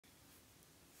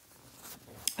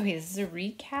Okay, this is a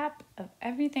recap of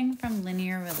everything from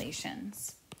linear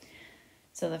relations.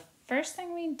 So the first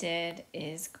thing we did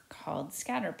is called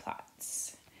scatter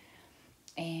plots,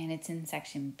 and it's in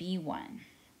section B1.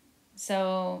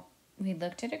 So we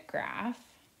looked at a graph,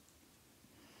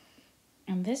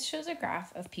 and this shows a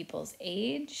graph of people's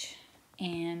age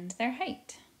and their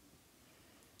height.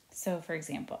 So for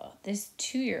example, this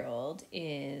 2-year-old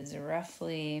is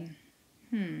roughly,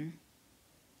 I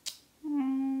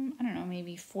don't know,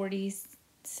 maybe 40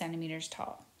 centimeters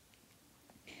tall.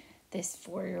 This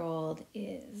 4-year-old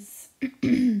is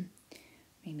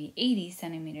maybe 80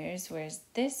 centimeters, whereas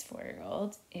this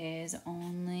 4-year-old is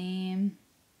only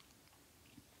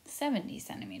 70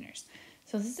 centimeters.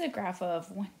 So this is a graph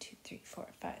of 1, 2, 3, 4,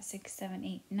 5, 6, 7,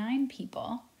 8, 9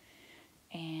 people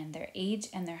and their age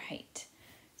and their height.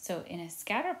 So in a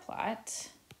scatter plot,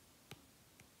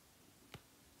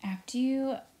 after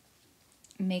you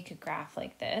make a graph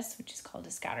like this, which is called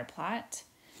a scatter plot,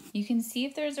 you can see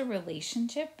if there's a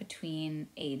relationship between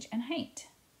age and height.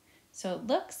 So it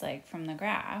looks like from the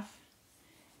graph,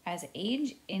 as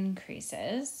age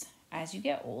increases, as you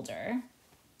get older,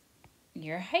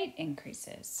 your height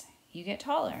increases. You get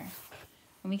taller.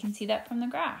 And we can see that from the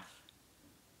graph.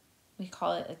 We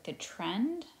call it like the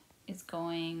trend is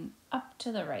going up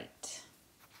to the right.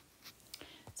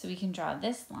 So we can draw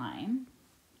this line,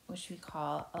 which we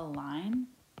call a line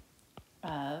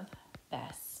of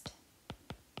best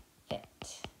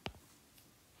fit.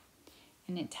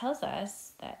 And it tells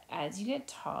us that as you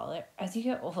get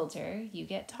older, you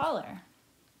get taller.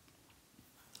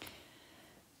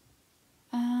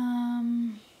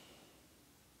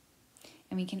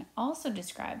 And we can also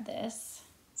describe this,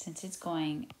 since it's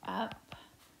going up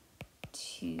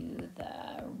to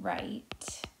the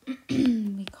right,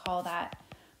 we call that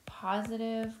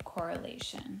positive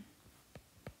correlation.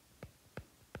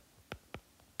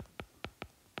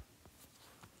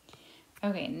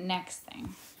 Okay, next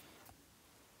thing.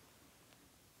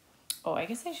 Oh, I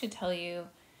guess I should tell you,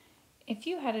 if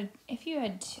you had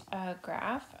a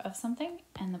graph of something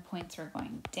and the points were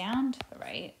going down to the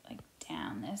right, like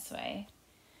down this way,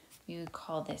 we would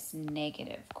call this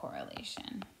negative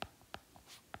correlation.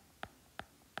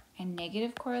 And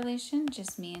negative correlation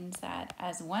just means that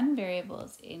as one variable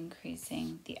is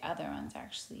increasing, the other one's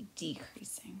actually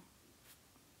decreasing.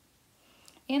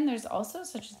 And there's also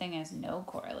such a thing as no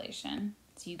correlation.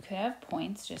 So you could have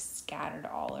points just scattered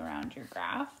all around your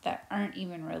graph that aren't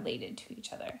even related to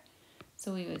each other.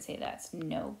 So we would say that's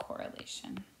no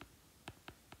correlation.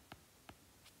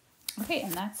 Okay,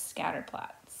 and that's scatter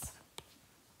plots.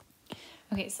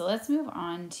 Okay, so let's move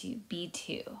on to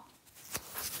B2.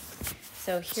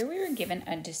 So here we were given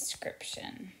a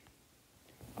description.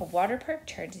 A water park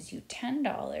charges you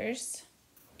 $10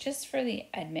 just for the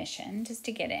admission, just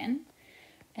to get in.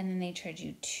 And then they charge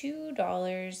you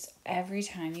 $2 every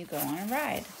time you go on a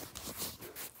ride.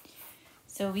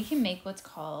 So we can make what's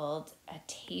called a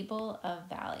table of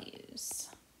values.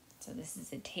 So this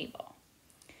is a table.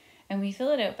 And we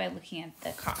fill it out by looking at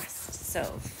the cost. So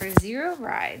for 0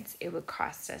 rides, it would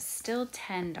cost us still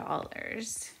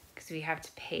 $10 because we have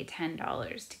to pay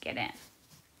 $10 to get in.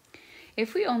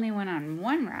 If we only went on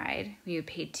 1 ride, we would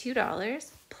pay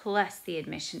 $2 plus the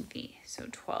admission fee, so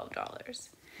 $12.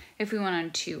 If we went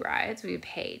on 2 rides, we would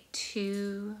pay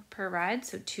 2 per ride,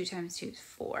 so 2 times 2 is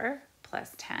 4,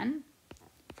 plus 10,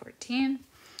 14.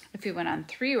 If we went on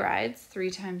 3 rides,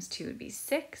 3 times 2 would be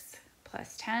 6,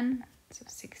 plus 10, so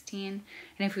 16.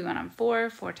 And if we went on 4,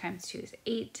 4 times 2 is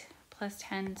 8, plus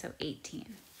 10, so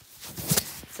 18.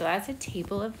 So that's a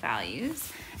table of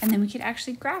values, and then we could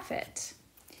actually graph it.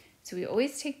 So we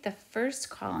always take the first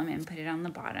column and put it on the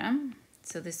bottom.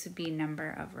 So this would be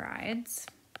number of rides.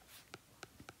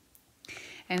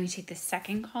 And we take the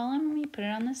second column and we put it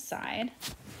on the side.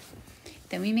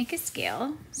 Then we make a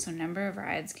scale. So number of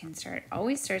rides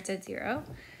always starts at 0.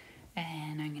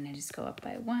 And I'm gonna just go up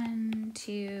by 1,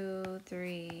 2,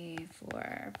 3,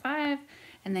 4, 5.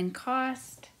 And then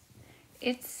cost,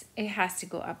 it has to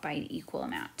go up by an equal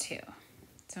amount too.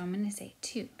 So I'm gonna say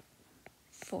 2,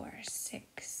 4,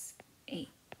 6, 8,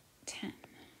 10,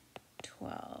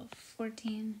 12,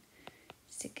 14,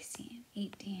 16,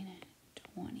 18,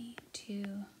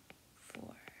 22,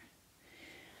 4.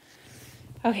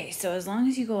 Okay, so as long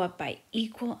as you go up by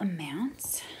equal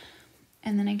amounts,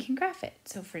 and then I can graph it.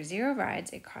 So for 0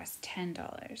 rides, it costs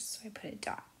 $10. So I put a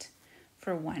dot.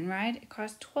 For 1 ride, it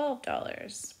costs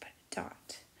 $12. Put a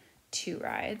dot. 2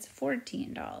 rides,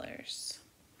 $14.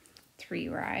 3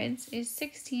 rides is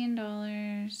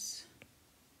 $16.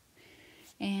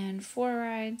 And 4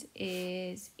 rides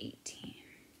is 18.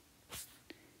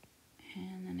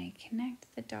 And then I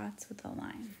connect the dots with a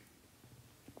line.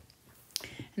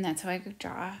 And that's how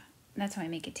I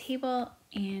make a table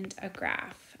and a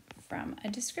graph from a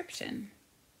description.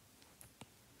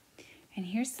 And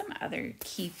here's some other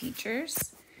key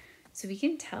features. So we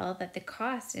can tell that the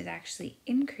cost is actually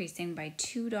increasing by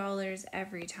 $2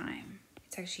 every time.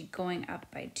 It's actually going up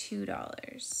by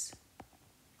 $2.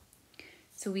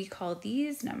 So we call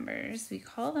these numbers, we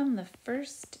call them the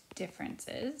first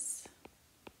differences.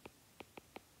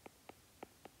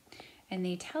 And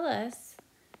they tell us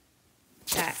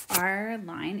that our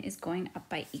line is going up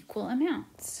by equal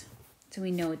amounts. So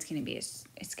we know it's going to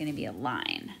be a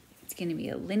line. It's going to be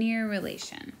a linear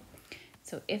relation.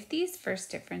 So if these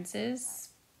first differences,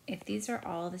 if these are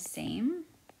all the same,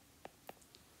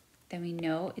 then we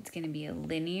know it's going to be a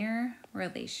linear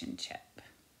relationship,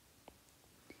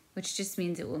 which just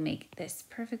means it will make this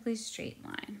perfectly straight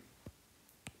line.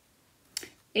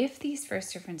 If these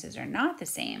first differences are not the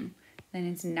same, then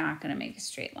it's not going to make a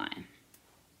straight line.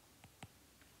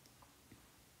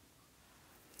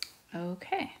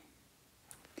 Okay,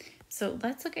 so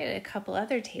let's look at a couple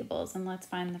other tables and let's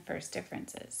find the first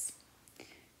differences.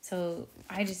 So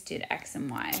I just did X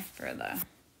and Y for the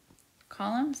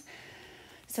columns.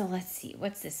 So let's see,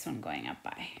 what's this one going up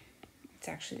by? It's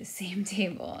actually the same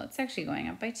table. It's actually going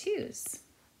up by 2's.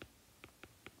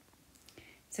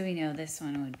 So we know this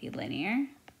one would be linear.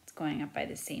 It's going up by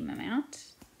the same amount.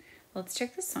 Let's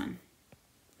check this one.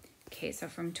 Okay, so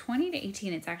from 20 to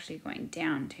 18, it's actually going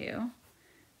down 2.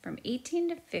 From 18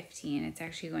 to 15, it's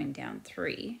actually going down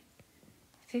 3.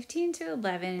 15 to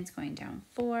 11, it's going down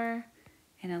 4.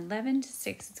 And 11 to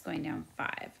 6, it's going down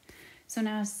 5. So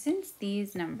now since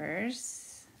these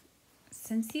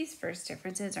first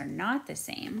differences are not the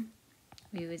same,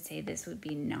 we would say this would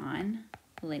be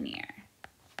non-linear.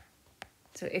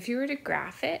 So if you were to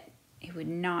graph it, it would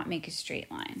not make a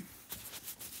straight line.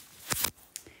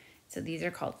 So these are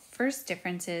called first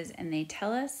differences, and they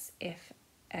tell us if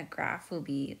a graph will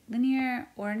be linear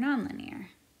or non-linear.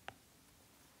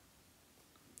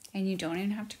 And you don't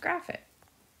even have to graph it.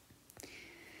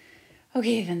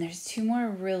 Okay, then there's 2 more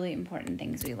really important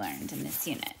things we learned in this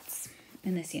unit,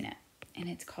 and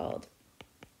it's called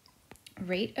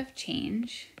rate of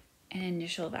change and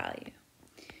initial value.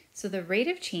 So the rate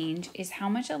of change is how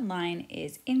much a line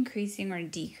is increasing or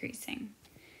decreasing.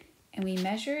 And we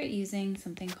measure it using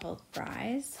something called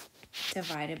rise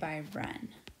divided by run.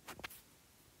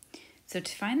 So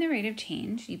to find the rate of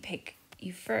change,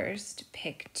 you first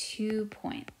pick 2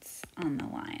 points on the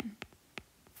line.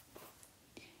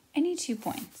 Any 2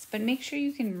 points, but make sure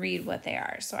you can read what they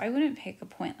are. So I wouldn't pick a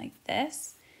point like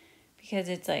this because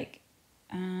it's like,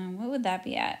 what would that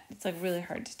be at? It's like really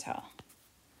hard to tell.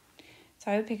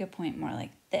 So I would pick a point more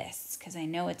like this because I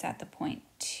know it's at the point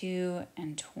 2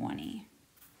 and 20.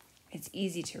 It's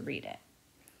easy to read it.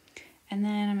 And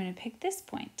then I'm going to pick this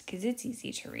point because it's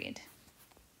easy to read.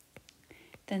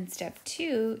 Then step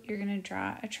 2, you're going to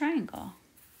draw a triangle.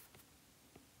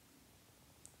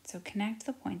 So connect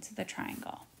the points of the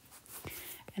triangle.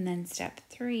 And then step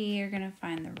 3, you're going to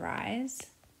find the rise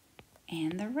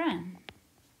and the run.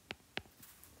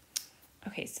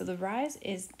 Okay, so the rise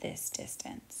is this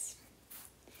distance.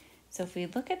 So if we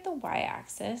look at the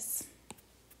y-axis,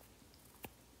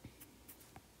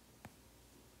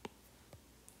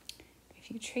 if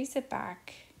you trace it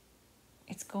back,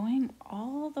 it's going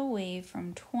all the way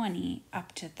from 20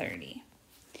 up to 30.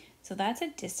 So that's a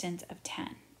distance of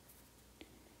 10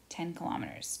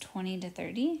 kilometers. 20 to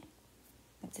 30,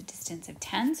 that's a distance of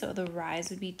 10, so the rise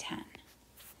would be 10.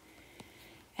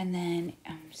 And then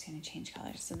I'm just going to change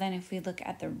colors. So then if we look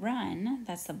at the run,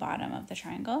 that's the bottom of the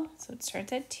triangle. So it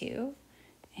starts at 2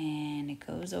 and it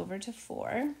goes over to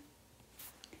 4.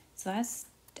 So that's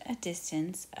a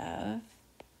distance of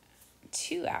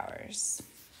 2 hours.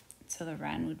 So the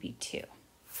run would be 2.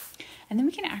 And then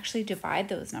we can actually divide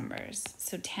those numbers.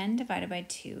 So 10 divided by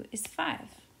 2 is 5.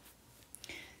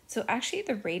 So actually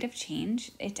the rate of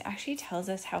change, it actually tells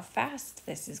us how fast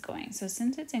this is going. So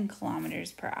since it's in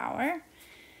kilometers per hour,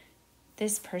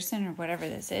 this person or whatever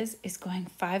this is going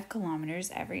 5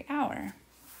 kilometers every hour.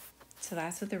 So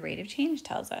that's what the rate of change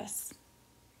tells us.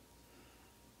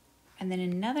 And then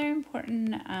another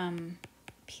important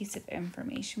piece of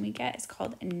information we get is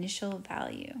called initial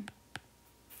value.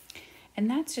 And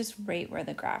that's just right where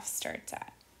the graph starts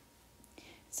at.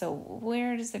 So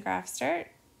where does the graph start?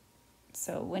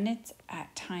 So when it's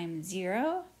at time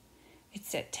 0,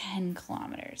 it's at 10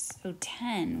 kilometers. So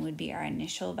 10 would be our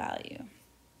initial value.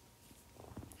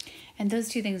 And those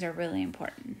 2 things are really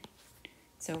important.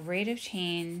 So rate of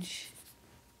change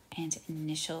and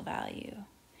initial value.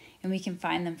 And we can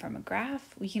find them from a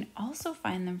graph. We can also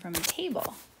find them from a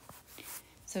table.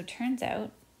 So it turns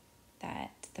out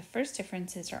that the the first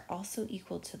differences are also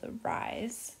equal to the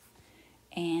rise,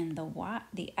 and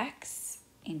the x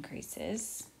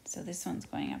increases. So this one's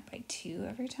going up by 2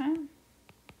 every time.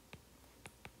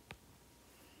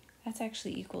 That's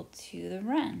actually equal to the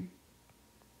run.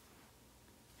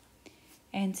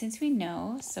 And since we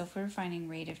know, so if we're finding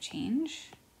rate of change,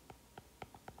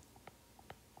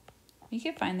 we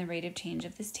could find the rate of change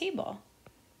of this table,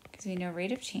 because we know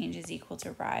rate of change is equal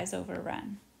to rise over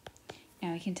run.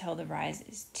 Now we can tell the rise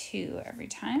is 2 every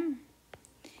time,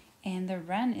 and the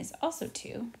run is also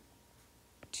 2.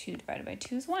 2 divided by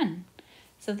 2 is 1.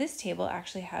 So this table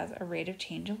actually has a rate of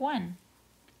change of 1.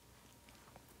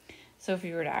 So if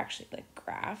you were to actually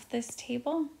graph this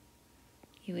table,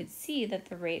 you would see that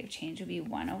the rate of change would be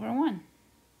 1 over 1.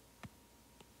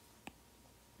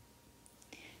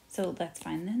 So let's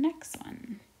find the next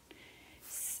one.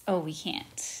 Oh, we can't.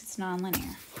 It's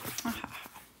nonlinear.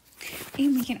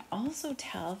 And we can also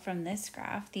tell from this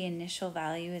graph the initial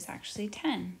value is actually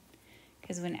 10,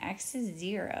 because when x is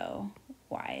 0,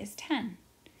 y is 10.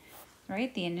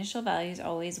 Right? The initial values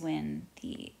always when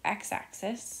the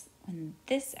x-axis, when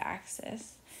this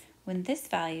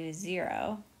value is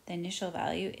 0, the initial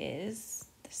value is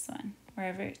this one,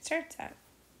 wherever it starts at.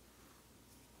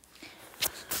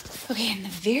 Okay, and the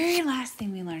very last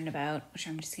thing we learned about, which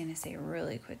I'm just going to say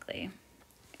really quickly,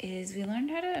 is we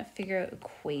learned how to figure out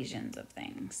equations of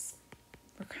things.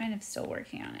 We're kind of still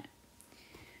working on it.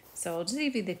 So I'll just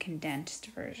give you the condensed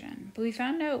version. But we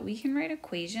found out we can write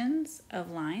equations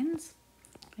of lines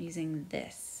using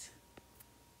this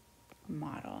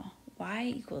model.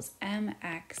 Y equals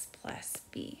mx plus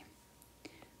b,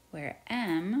 where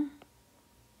m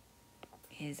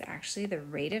is actually the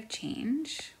rate of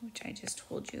change, which I just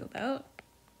told you about,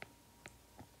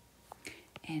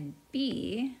 and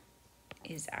b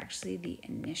is actually the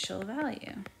initial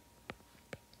value.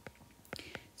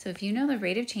 So if you know the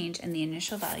rate of change and the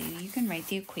initial value, you can write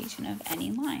the equation of any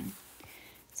line.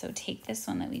 So take this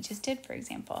one that we just did, for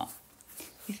example.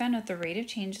 We found out the rate of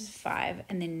change is 5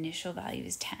 and the initial value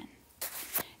is 10.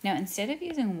 Now, instead of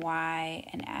using y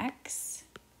and x,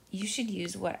 you should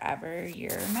use whatever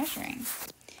you're measuring.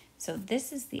 So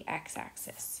this is the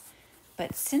x-axis.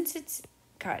 But since it's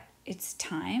got its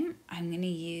time, I'm going to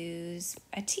use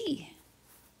a t.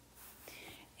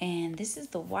 And this is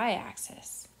the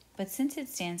y-axis. But since it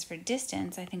stands for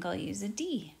distance, I think I'll use a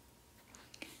d.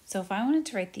 So if I wanted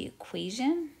to write the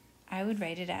equation, I would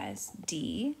write it as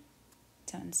d,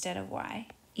 so instead of y,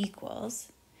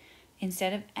 equals,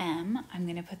 instead of m, I'm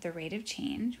going to put the rate of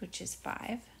change, which is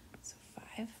 5, so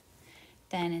 5.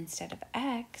 Then instead of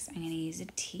x, I'm going to use a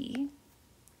t,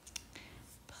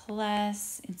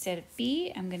 plus, instead of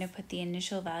b, I'm going to put the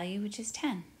initial value, which is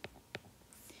 10.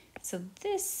 So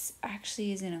this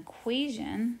actually is an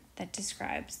equation that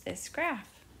describes this graph.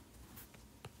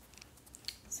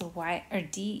 So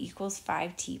d equals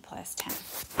 5t plus 10.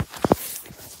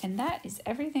 And that is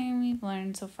everything we've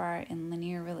learned so far in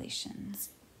linear relations.